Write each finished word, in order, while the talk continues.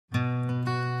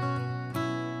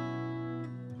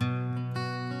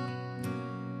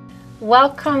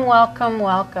Welcome, welcome,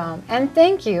 welcome, and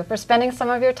thank you for spending some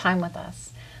of your time with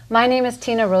us. My name is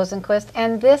Tina Rosenquist,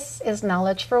 and this is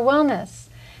Knowledge for Wellness.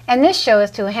 And this show is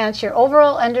to enhance your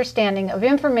overall understanding of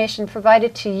information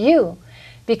provided to you,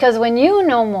 because when you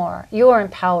know more, you are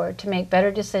empowered to make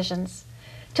better decisions,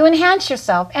 to enhance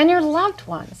yourself and your loved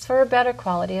ones for a better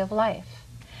quality of life.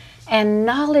 And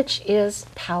knowledge is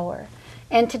power.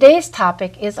 And today's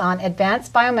topic is on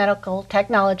Advanced Biomedical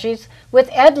Technologies with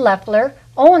Ed Leffler,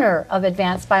 owner of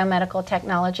Advanced Biomedical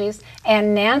Technologies,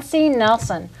 and Nancy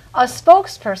Nelson, a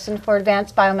spokesperson for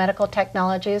Advanced Biomedical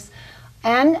Technologies.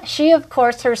 And she, of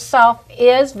course, herself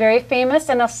is very famous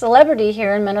and a celebrity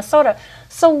here in Minnesota.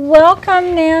 So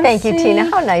welcome, Nancy. Thank you, Tina.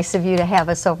 How nice of you to have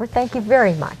us over. Thank you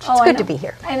very much. It's good to be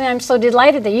here. And I'm so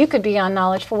delighted that you could be on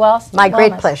Knowledge for Wellness. My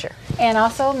great pleasure. And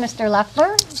also, Mr.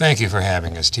 Leffler. Thank you for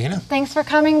having us, Tina. Thanks for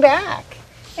coming back.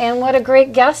 And what a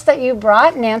great guest that you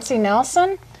brought, Nancy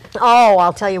Nelson. Oh,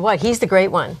 I'll tell you what, he's the great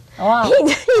one. Wow.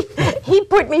 He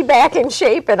put me back in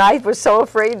shape, and I was so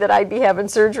afraid that I'd be having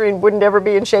surgery and wouldn't ever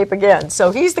be in shape again.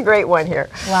 So he's the great one here.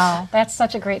 Wow, that's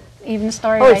such a great even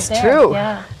story right there. Oh, it's true.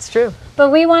 Yeah. It's true.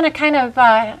 But we want to kind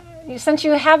of, since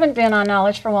you haven't been on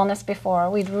Knowledge for Wellness before,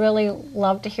 we'd really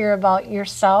love to hear about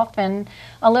yourself and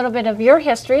a little bit of your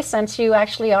history, since you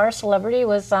actually are a celebrity,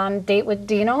 was on Date with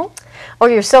Dino. Oh,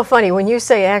 you're so funny. When you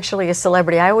say actually a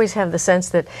celebrity, I always have the sense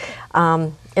that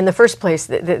in the first place,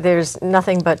 there's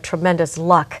nothing but tremendous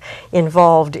luck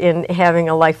involved in having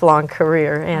a lifelong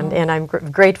career, and I'm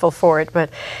grateful for it. But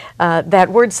that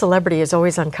word celebrity is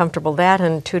always uncomfortable. That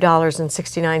and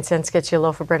 $2.69 gets you a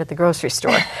loaf of bread at the grocery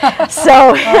store.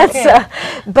 So, okay.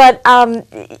 But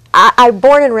I'm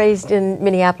born and raised in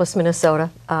Minneapolis, Minnesota.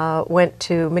 Went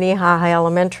to Minnehaha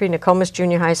Elementary, Nokomis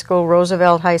Junior High School,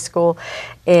 Roosevelt High School,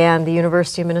 and the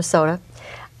University of Minnesota.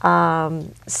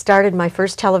 Started my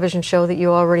first television show that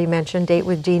you already mentioned, Date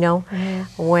with Dino,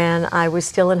 when I was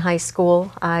still in high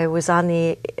school. I was on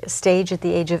the stage at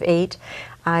the age of 8.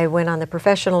 I went on the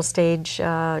professional stage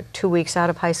 2 weeks out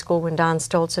of high school when Don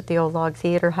Stoltz at the Old Log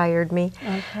Theater hired me.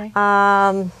 Okay.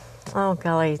 Oh,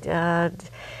 golly.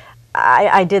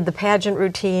 I did the pageant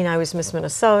routine. I was Miss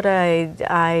Minnesota.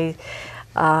 I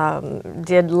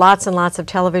did lots and lots of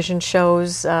television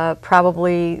shows.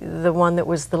 Probably the one that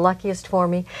was the luckiest for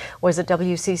me was at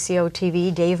WCCO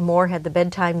TV. Dave Moore had the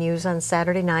bedtime news on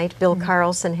Saturday night. Bill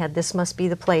Carlson had This Must Be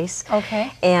the Place.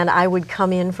 Okay. And I would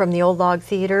come in from the Old Log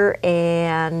Theater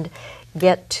and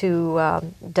get to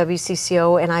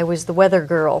WCCO, and I was the weather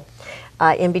girl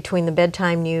in between the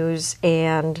bedtime news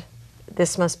and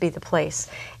This Must Be the Place.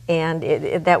 And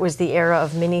that was the era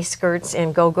of mini skirts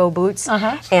and go-go boots.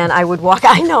 And I would walk.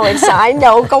 I know, go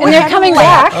and ahead. They're coming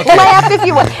back. Okay. Laugh if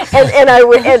you want.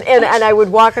 And I would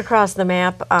walk across the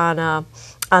map on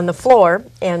the floor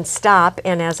and stop.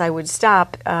 And as I would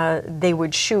stop, they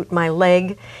would shoot my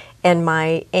leg and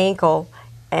my ankle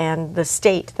and the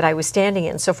state that I was standing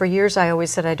in. So for years, I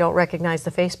always said I don't recognize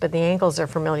the face, but the ankles are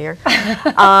familiar.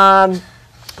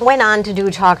 Went on to do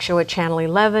a talk show at Channel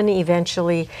 11,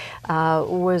 eventually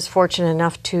was fortunate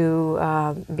enough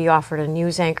to be offered a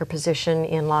news anchor position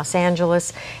in Los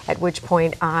Angeles, at which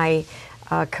point I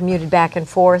commuted back and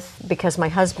forth because my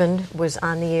husband was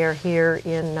on the air here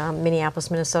in Minneapolis,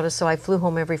 Minnesota, so I flew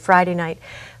home every Friday night,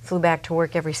 flew back to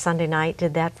work every Sunday night,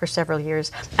 did that for several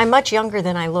years. I'm much younger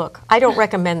than I look. I don't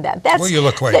recommend that. Well, you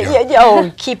look quite young.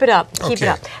 Oh, keep it up, keep it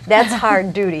up. That's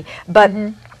hard duty. But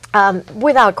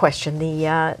without question,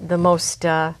 the most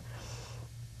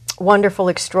wonderful,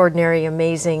 extraordinary,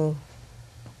 amazing,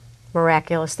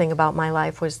 miraculous thing about my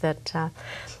life was that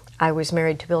I was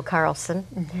married to Bill Carlson,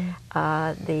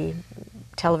 the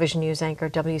television news anchor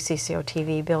at WCCO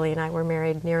TV. Billy and I were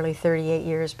married nearly 38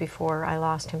 years before I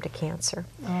lost him to cancer.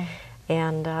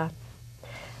 And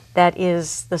that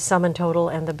is the sum and total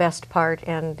and the best part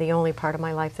and the only part of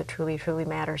my life that truly, truly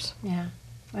matters. Yeah,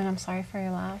 and I'm sorry for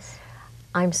your loss.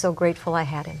 I'm so grateful I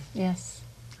had him. Yes.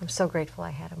 I'm so grateful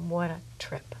I had him. What a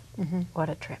trip. What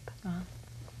a trip.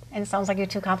 And it sounds like you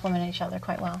two complement each other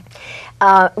quite well.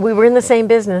 We were in the same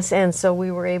business, and so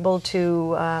we were able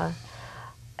to,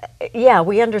 yeah,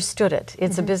 we understood it.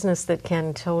 It's a business that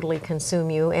can totally consume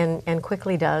you, and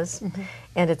quickly does,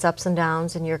 and it's ups and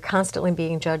downs, and you're constantly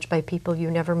being judged by people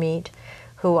you never meet,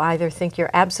 who either think you're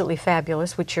absolutely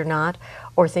fabulous, which you're not,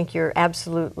 or think you're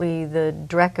absolutely the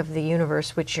dreck of the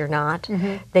universe, which you're not.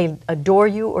 They adore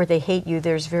you or they hate you.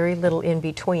 There's very little in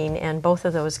between, and both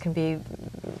of those can be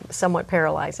somewhat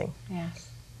paralyzing. Yes,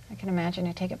 I can imagine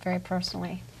you take it very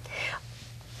personally.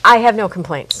 I have no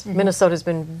complaints. Minnesota's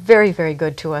been very, very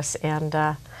good to us, and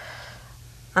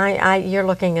you're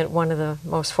looking at one of the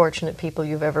most fortunate people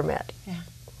you've ever met. Yeah,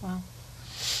 well,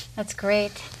 that's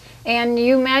great. And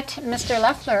you met Mr.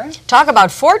 Leffler. Talk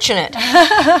about fortunate.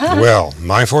 Well,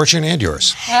 my fortune and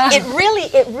yours.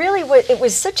 It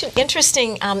was such an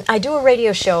interesting, I do a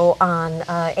radio show on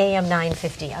AM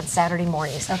 950 on Saturday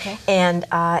mornings. Okay. And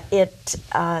it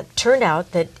turned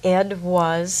out that Ed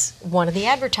was one of the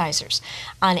advertisers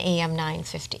on AM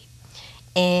 950.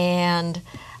 And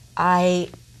I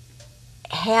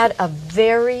had a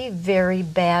very, very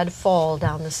bad fall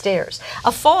down the stairs.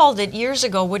 A fall that years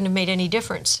ago wouldn't have made any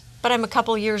difference. But I'm a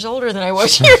couple years older than I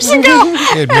was years ago.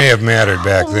 It may have mattered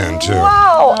back then, too.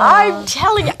 Wow, I'm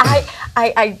telling you,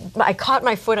 I caught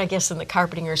my foot, I guess, in the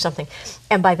carpeting or something.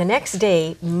 And by the next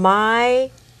day,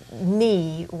 my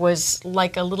knee was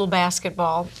like a little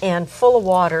basketball and full of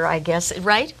water, I guess,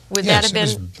 right? Would that have been?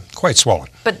 It was quite swollen.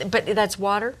 But that's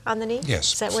water on the knee?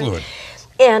 Yes, Is that fluid.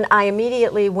 And I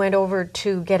immediately went over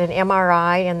to get an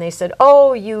MRI, and they said,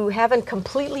 "Oh, you haven't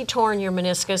completely torn your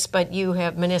meniscus, but you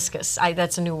have meniscus."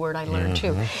 That's a new word I learned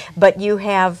too. But you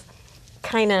have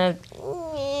kind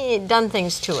of done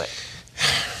things to it.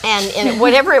 And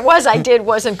whatever it was I did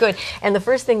wasn't good. And the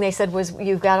first thing they said was,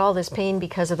 "You've got all this pain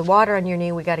because of the water on your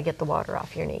knee. We got to get the water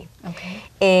off your knee." Okay.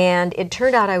 And it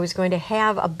turned out I was going to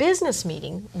have a business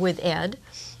meeting with Ed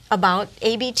about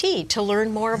ABT to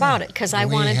learn more about it, because I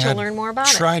wanted to learn more about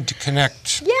it. We tried to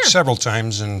connect several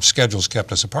times, and schedules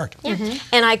kept us apart. Yeah.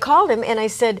 And I called him and I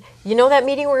said, "You know that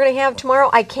meeting we're going to have tomorrow?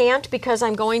 I can't, because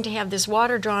I'm going to have this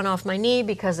water drawn off my knee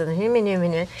because of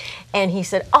the..." And he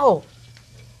said, "Oh,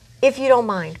 if you don't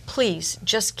mind, please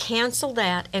just cancel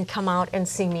that and come out and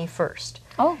see me first."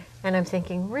 Oh. And I'm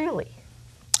thinking, really?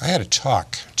 I had to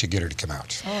talk to get her to come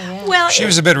out. Oh, yeah. Well, She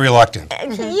was a bit reluctant.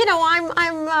 you know,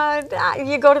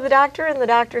 you go to the doctor and the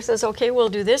doctor says, "Okay, we'll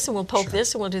do this and we'll poke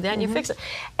this and we'll do that," and you fix it.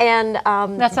 And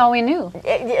That's all we knew.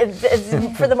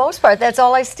 for the most part, that's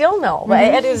all I still know.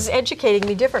 Ed is educating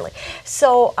me differently.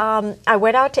 So I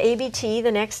went out to ABT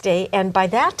the next day, and by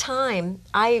that time,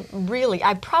 I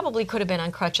probably could have been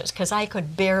on crutches, because I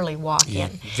could barely walk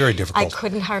in. Very difficult. I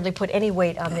couldn't hardly put any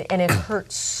weight on it, and it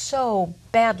hurt so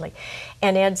badly.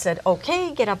 And Ed said,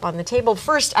 "Okay, get up on the table."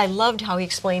 First, I loved how he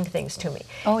explained things to me.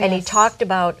 Oh, and he yes. talked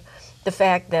about the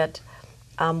fact that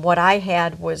what I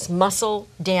had was muscle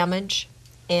damage,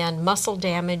 and muscle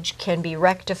damage can be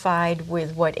rectified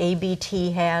with what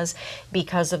ABT has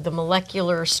because of the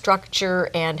molecular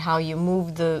structure and how you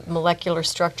move the molecular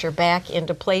structure back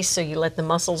into place, so you let the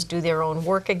muscles do their own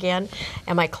work again.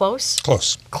 Am I close?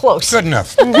 Close. Close. Good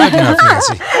enough. Good enough,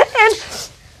 Nancy.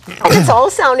 And it's all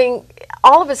sounding,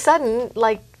 all of a sudden,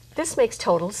 like this makes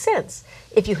total sense.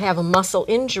 If you have a muscle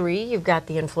injury, you've got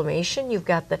the inflammation,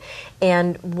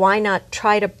 and why not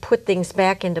try to put things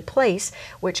back into place,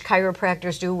 which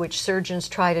chiropractors do, which surgeons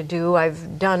try to do.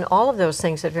 I've done all of those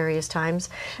things at various times,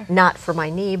 not for my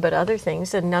knee, but other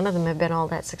things, and none of them have been all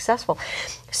that successful.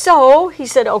 So he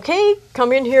said, "Okay,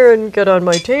 come in here and get on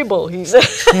my table," he said.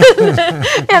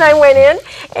 And I went in,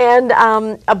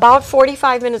 and about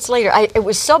 45 minutes later, it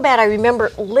was so bad, I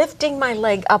remember lifting my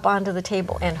leg up onto the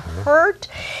table and hurt,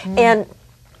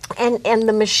 and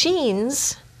the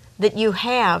machines that you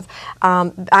have,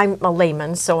 I'm a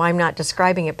layman, so I'm not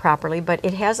describing it properly, but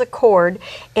it has a cord,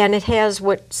 and it has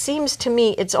what seems to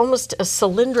me, it's almost a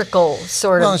cylindrical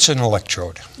sort of... Well, it's an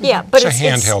electrode. Yeah, but it's a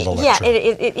handheld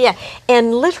electrode. Yeah,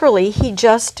 and literally he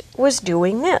just was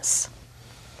doing this.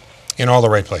 In all the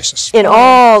right places. In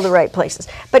all the right places.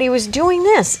 But he was doing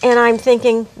this, and I'm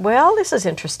thinking, well, this is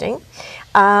interesting.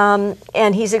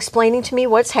 And he's explaining to me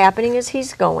what's happening as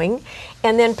he's going,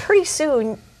 and then pretty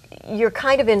soon you're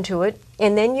kind of into it,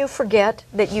 and then you forget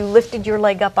that you lifted your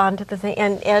leg up onto the thing,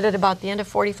 and Ed at about the end of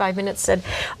 45 minutes said,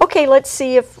 "Okay, let's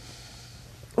see if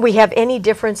we have any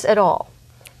difference at all."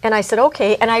 And I said,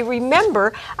 "Okay," and I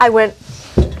remember I went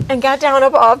and got down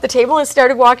up off the table and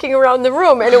started walking around the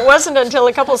room, and it wasn't until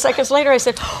a couple of seconds later I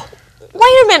said,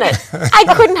 "Wait a minute,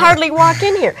 I couldn't hardly walk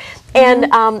in here." And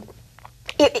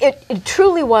it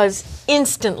truly was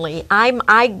instantly.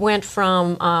 I went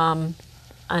from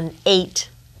an 8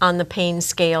 on the pain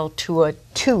scale to a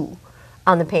 2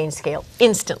 on the pain scale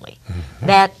instantly.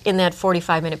 That in that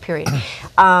 45-minute period.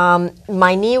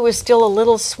 My knee was still a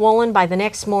little swollen. By the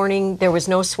next morning, there was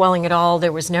no swelling at all.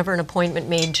 There was never an appointment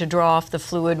made to draw off the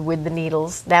fluid with the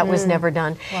needles. That was never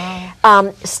done.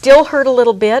 Wow. Still hurt a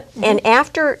little bit, and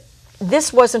after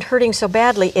this wasn't hurting so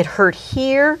badly, it hurt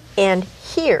here and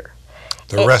here.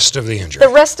 The rest of the injury.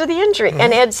 The rest of the injury.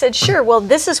 And Ed said, "Sure, well,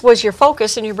 was your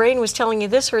focus, and your brain was telling you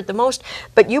this hurt the most,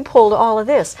 but you pulled all of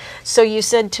this. So you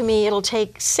said to me, it'll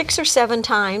take 6 or 7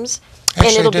 times, and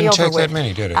Actually, it'll it be didn't over take with." that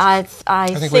many, did it? I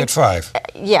think we had 5.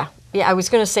 Yeah, I was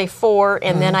going to say 4,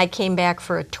 and then I came back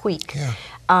for a tweak. Yeah.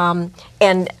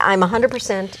 And I'm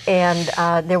 100%,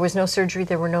 and there was no surgery,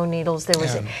 there were no needles, there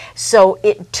was. Yeah. So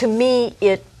to me,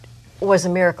 it was a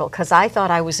miracle, because I thought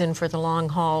I was in for the long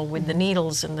haul with the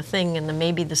needles and the thing and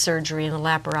maybe the surgery and the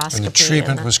laparoscopy. And the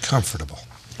treatment was comfortable.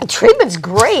 The treatment's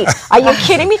great. Are you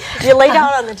kidding me? You lay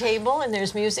down on the table and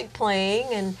there's music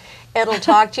playing, and Ed will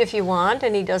talk to you if you want,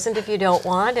 and he doesn't if you don't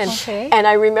want. And and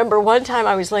I remember one time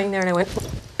I was laying there and I went,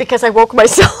 because I woke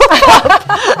myself up.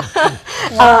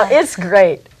 It's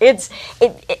great.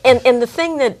 And the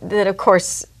thing that of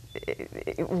course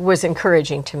was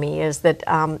encouraging to me is that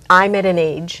I'm at an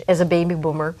age as a baby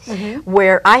boomer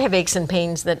where I have aches and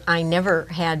pains that I never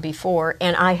had before,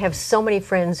 and I have so many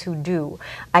friends who do.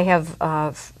 I have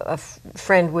a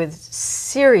friend with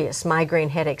serious migraine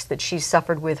headaches that she's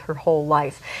suffered with her whole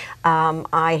life.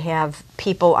 I have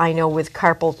people I know with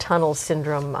carpal tunnel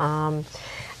syndrome,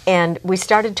 and we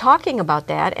started talking about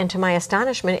that, and to my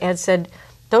astonishment, Ed said,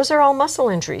 those are all muscle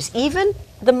injuries. Even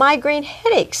the migraine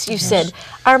headaches, you said,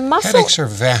 are muscle. Headaches are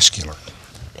vascular.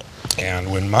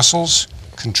 And when muscles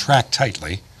contract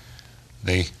tightly,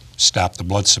 they stop the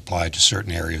blood supply to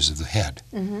certain areas of the head.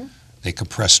 They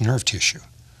compress nerve tissue.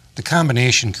 The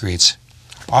combination creates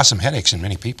awesome headaches in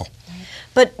many people.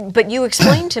 But you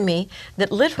explained to me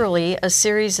that literally a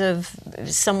series of,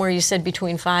 somewhere you said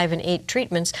between 5 and 8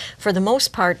 treatments, for the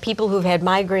most part, people who've had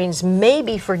migraines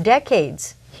maybe for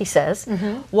decades, he says,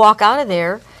 walk out of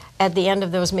there at the end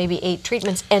of those maybe 8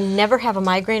 treatments and never have a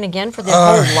migraine again for their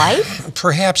whole life?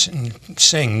 Perhaps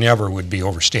saying never would be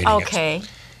overstating it. Okay.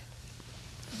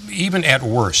 Even at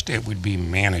worst, it would be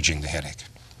managing the headache.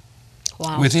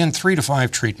 Wow. Within 3 to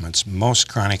 5 treatments, most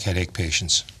chronic headache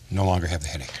patients no longer have the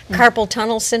headache. Carpal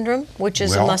tunnel syndrome, which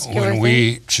is a muscular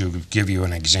thing? To give you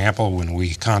an example, when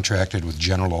we contracted with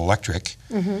General Electric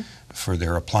for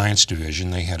their appliance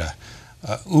division, they had a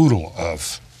oodle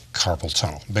of carpal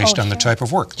tunnel based on the type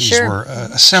of work. These were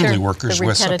assembly workers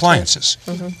with appliances,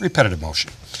 repetitive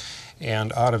motion.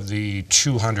 And out of the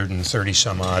 230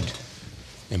 some odd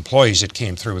employees that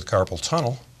came through with carpal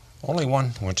tunnel, only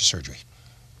one went to surgery.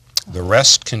 The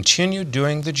rest continued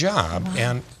doing the job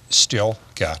and still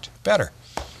got better.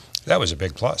 That was a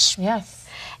big plus. Yes.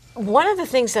 One of the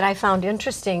things that I found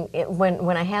interesting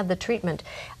when I had the treatment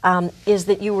is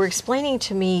that you were explaining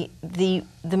to me the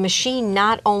machine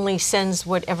not only sends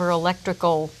whatever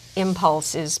electrical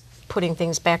impulse is putting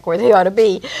things back where they ought to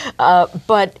be,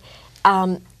 but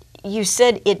you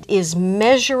said it is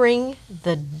measuring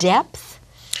the depth.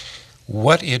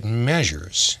 What it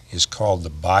measures is called the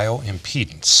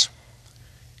Bio-Impedance.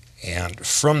 And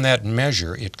from that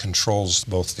measure, it controls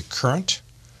both the current,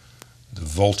 the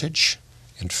voltage,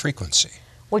 and frequency.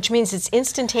 Which means it's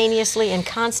instantaneously and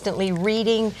constantly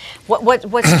reading what's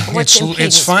impedance?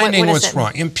 It's finding what what's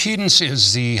wrong. Impedance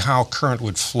is how current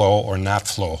would flow or not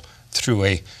flow through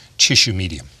a tissue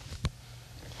medium.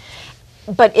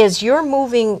 But as you're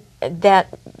moving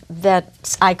that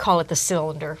I call it the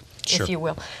cylinder, if you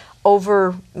will,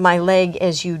 over my leg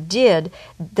as you did,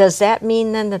 does that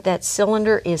mean then that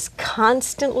cylinder is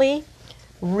constantly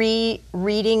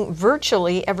reading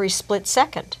virtually every split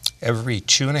second? Every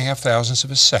 2.5 thousandths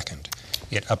of a second,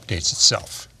 it updates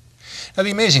itself. Now the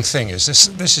amazing thing is,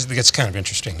 this gets kind of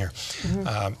interesting here.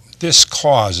 This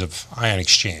cause of ion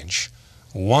exchange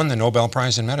won the Nobel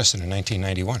Prize in Medicine in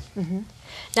 1991.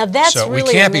 Now that's so really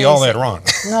we can't amazing. be all that wrong.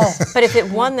 No. But if it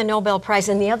won the Nobel Prize,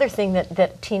 and the other thing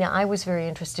that Tina, I was very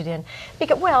interested in,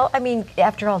 because, well, I mean,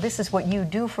 after all, this is what you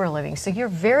do for a living, so you're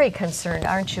very concerned,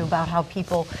 aren't you, about how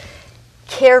people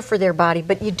care for their body,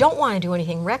 but you don't want to do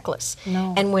anything reckless.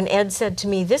 No. And when Ed said to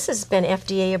me, this has been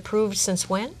FDA approved since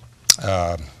when?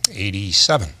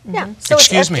 87. Yeah, so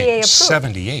Excuse it's FDA me, approved.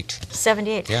 78.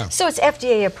 78. Yeah. So it's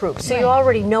FDA approved. So you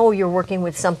already know you're working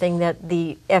with something that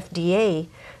the FDA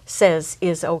says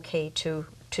is okay to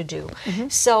do.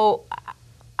 So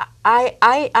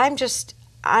I'm just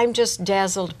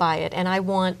dazzled by it, and I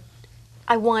want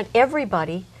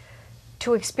everybody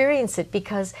to experience it,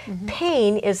 because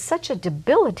pain is such a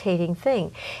debilitating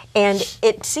thing. And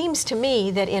it seems to me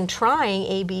that in trying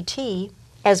ABT,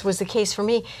 as was the case for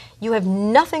me, you have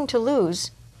nothing to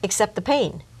lose except the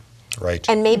pain. Right.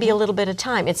 And maybe a little bit of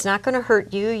time. It's not going to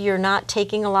hurt you. You're not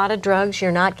taking a lot of drugs.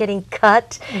 You're not getting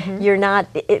cut. You're not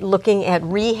looking at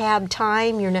rehab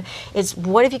time. You're not. It's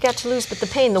what have you got to lose but the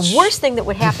pain? The worst thing that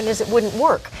would happen is it wouldn't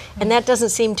work, and that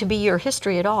doesn't seem to be your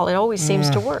history at all. It always seems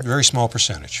to work. Very small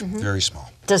percentage. Very small.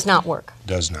 Does not work.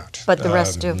 Does not. But the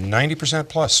rest do. 90%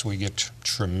 plus, we get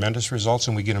tremendous results,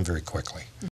 and we get them very quickly.